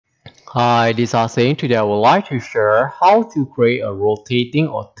Hi, this is Asin. Today I would like to share how to create a rotating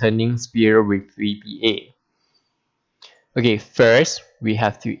or turning sphere with VBA. Okay, first we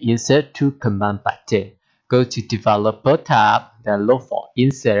have to insert two command button. Go to Developer tab, then look for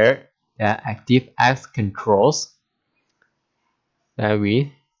Insert, then Active X Controls. Then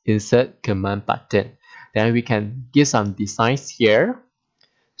we insert command button. Then we can give some designs here.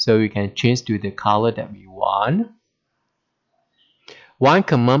 So we can change to the color that we want. One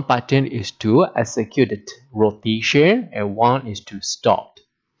command button is to execute the rotation and one is to stop.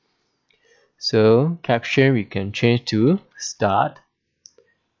 So caption we can change to start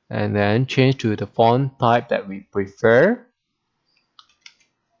and then change to the font type that we prefer.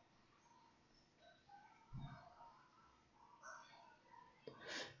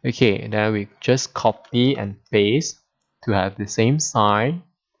 Okay, then we just copy and paste to have the same sign.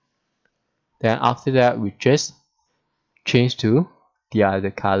 Then after that we just change to the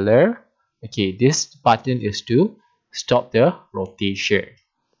other color. Okay, this button is to stop the rotation.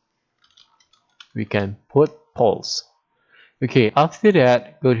 We can put pause. Okay, after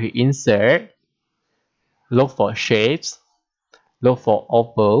that go to Insert, look for shapes, look for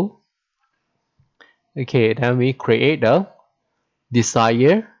oval. Okay, then we create the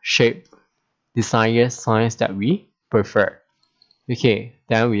desired shape, desired size that we prefer. Okay,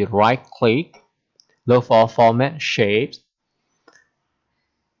 then we right click, look for format shapes,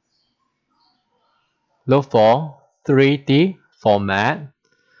 look for 3D format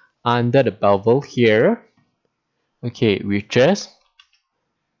under the bevel here. Okay, we just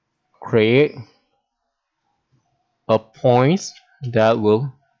create a point that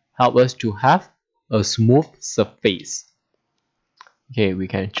will help us to have a smooth surface. Okay, we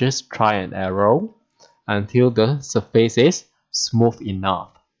can just try an arrow until the surface is smooth enough.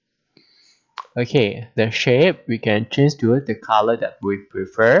 Okay, the shape we can change to the color that we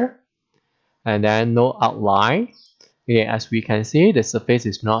prefer, and then no outline. Okay, as we can see, the surface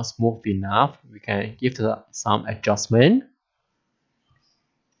is not smooth enough. We can give some adjustment.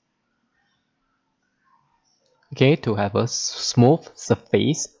 Okay, to have a smooth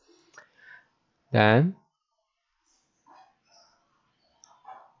surface. Then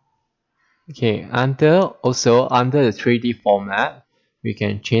okay, also under the 3D format, we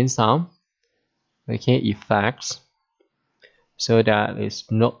can change some effects so that it's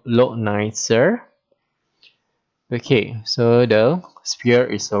look nicer. Okay, so the sphere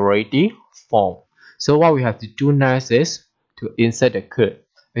is already formed. So what we have to do next is to insert the code.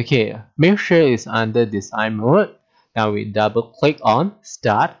 Okay, make sure it's under design mode. Now we double click on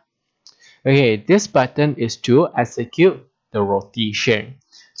start. Okay, this button is to execute the rotation.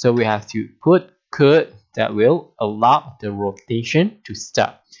 So we have to put code that will allow the rotation to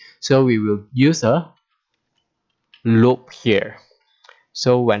start. So we will use a loop here.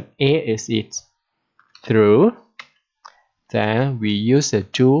 So when A is through, then we use a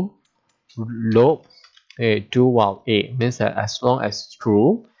do loop do while A means that as long as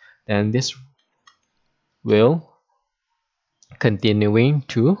true, then this will continuing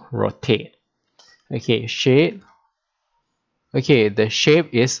to rotate. Okay, shape. Okay, the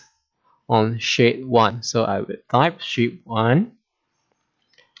shape is on shape 1, so I will type shape 1,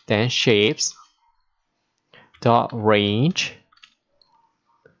 then shapes dot range.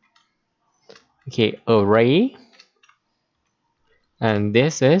 Okay, array, and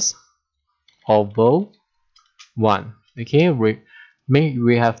this is oval 1. Okay,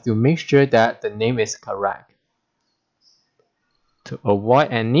 we have to make sure that the name is correct to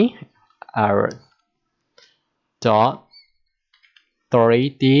avoid any error. Dot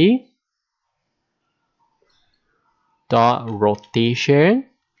 3D dot rotation.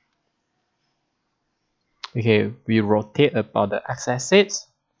 Okay, we rotate about the x-axis.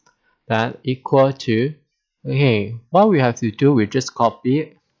 That equal to, okay, what we have to do, we just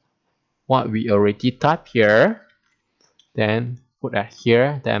copy what we already typed here, then put that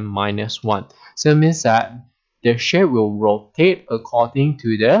here, then -1. So it means that the shape will rotate according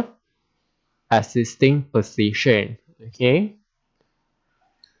to the existing position. Okay,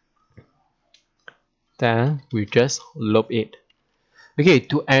 then we just loop it. Okay,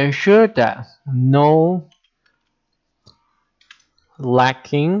 to ensure that no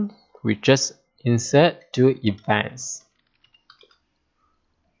lacking, we just insert two events.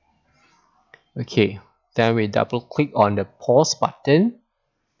 Okay, then we double click on the pause button.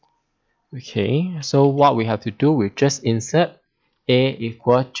 Okay, so what we have to do, we just insert A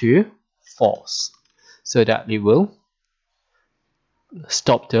equal to false so that it will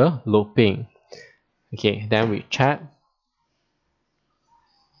stop the looping. Okay, then we check.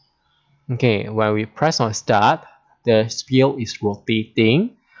 Okay, when we press on start, the sphere is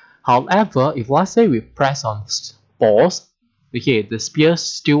rotating. However, if let's say we press on pause, okay, the spear is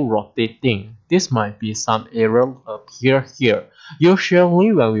still rotating. This might be some error appear here.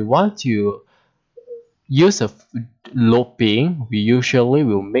 Usually when we want to use a looping, we usually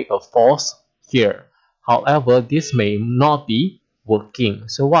will make a false here. However, this may not be working.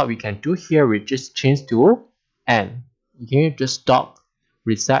 So what we can do here, we just change to end. Okay, just stop,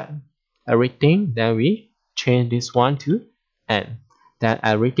 reset everything, then we change this one to end. Then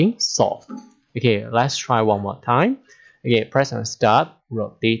everything solved. Okay, let's try one more time. Okay, press on start,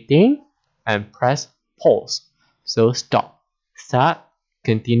 rotating, and press pause. So stop, start,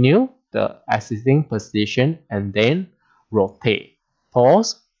 continue the existing position, and then rotate,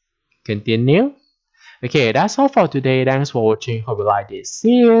 pause, continue. Okay, that's all for today. Thanks for watching. Hope you like this.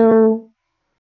 See you.